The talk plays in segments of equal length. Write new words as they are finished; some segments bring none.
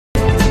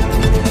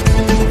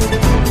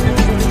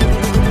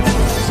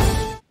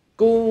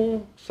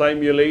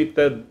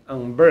simulated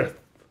ang birth,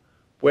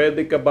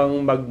 pwede ka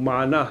bang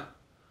magmana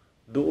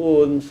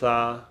doon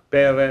sa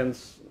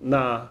parents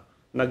na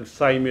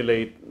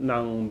nag-simulate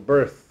ng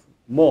birth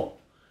mo?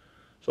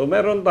 So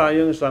meron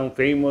tayong isang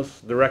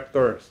famous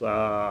director sa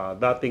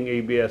dating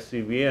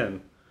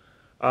ABS-CBN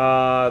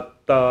at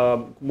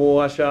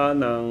kumuha siya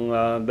ng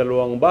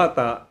dalawang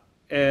bata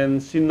and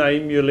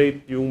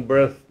sinimulate yung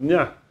birth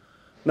niya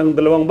ng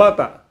dalawang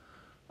bata.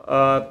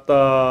 At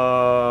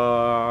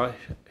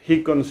he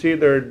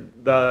considered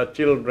the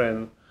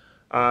children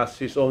as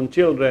his own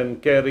children,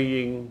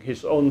 carrying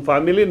his own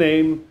family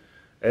name,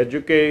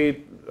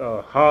 educate,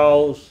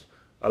 house,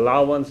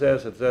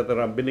 allowances,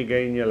 etc.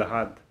 Binigay niya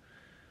lahat.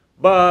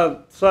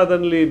 But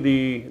suddenly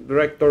the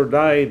director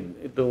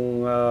died,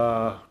 itong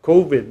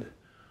COVID.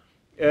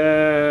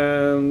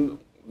 And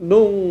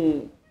nung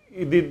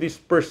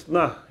i-disperse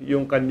na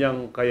yung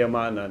kanyang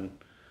kayamanan,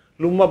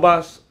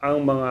 lumabas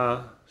ang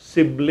mga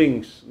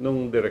siblings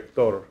ng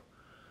director.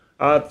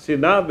 At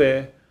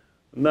sinabi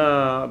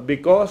na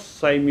because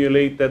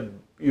simulated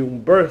yung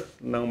birth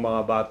ng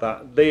mga bata,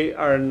 they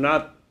are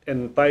not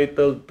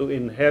entitled to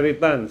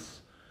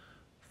inheritance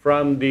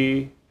from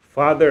the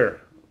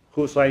father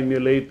who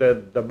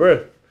simulated the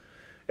birth.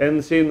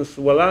 And since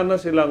wala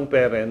na silang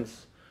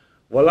parents,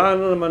 wala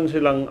na naman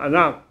silang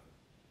anak,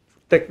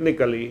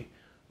 technically,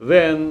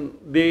 then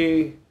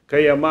the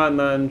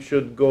kayamanan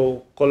should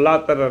go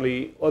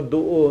collaterally o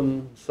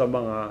doon sa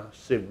mga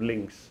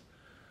siblings.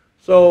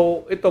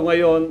 So, ito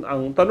ngayon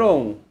ang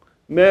tanong,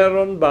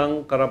 meron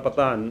bang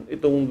karapatan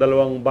itong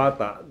dalawang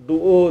bata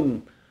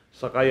doon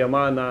sa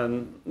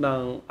kayamanan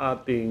ng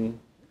ating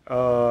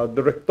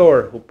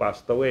director who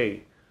passed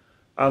away?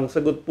 Ang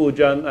sagot po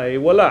dyan ay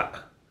wala.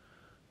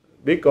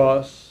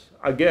 Because,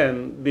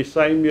 again, the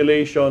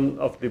simulation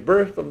of the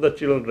birth of the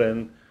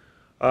children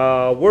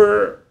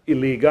were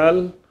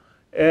illegal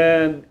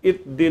and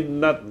it did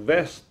not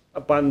vest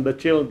upon the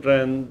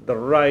children the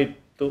right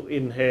to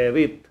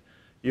inherit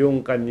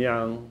yung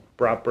kanyang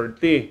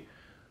property.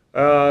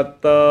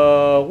 At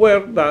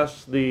where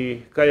does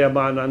the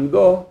kayamanan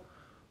go?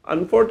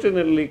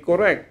 Unfortunately,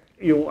 correct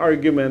yung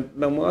argument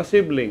ng mga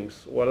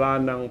siblings. Wala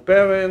nang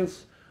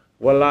parents,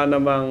 wala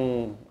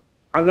namang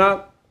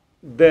anak,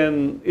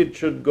 then it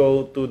should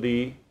go to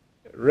the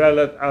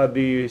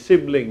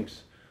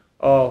siblings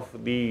of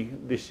the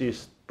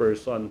deceased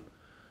person.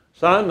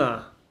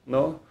 Sana,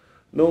 no,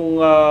 nung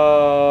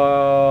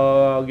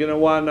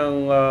ginawa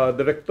ng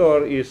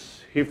director is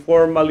he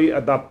formally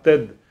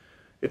adopted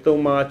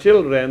itong mga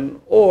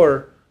children,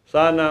 or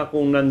sana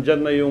kung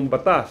nandyan na yung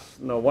batas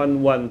na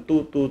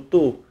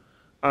 11222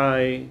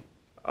 ay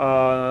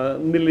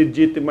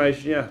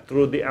nilegitimize niya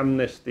through the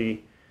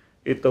amnesty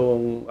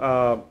itong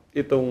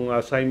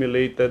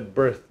simulated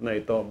birth na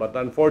ito. But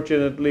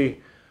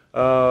unfortunately,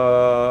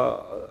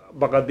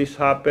 baka this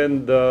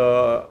happened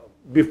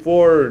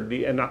before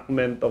the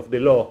enactment of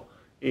the law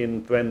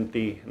in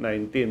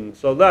 2019.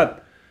 So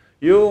that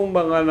yung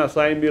mga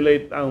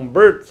na-simulate ang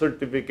birth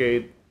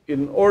certificate,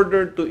 in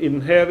order to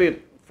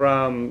inherit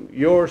from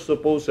your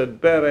supposed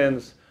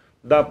parents,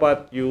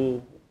 dapat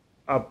you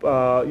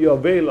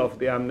avail of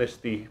the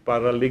amnesty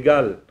para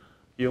legal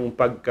yung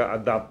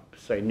pagka-adopt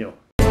sa inyo.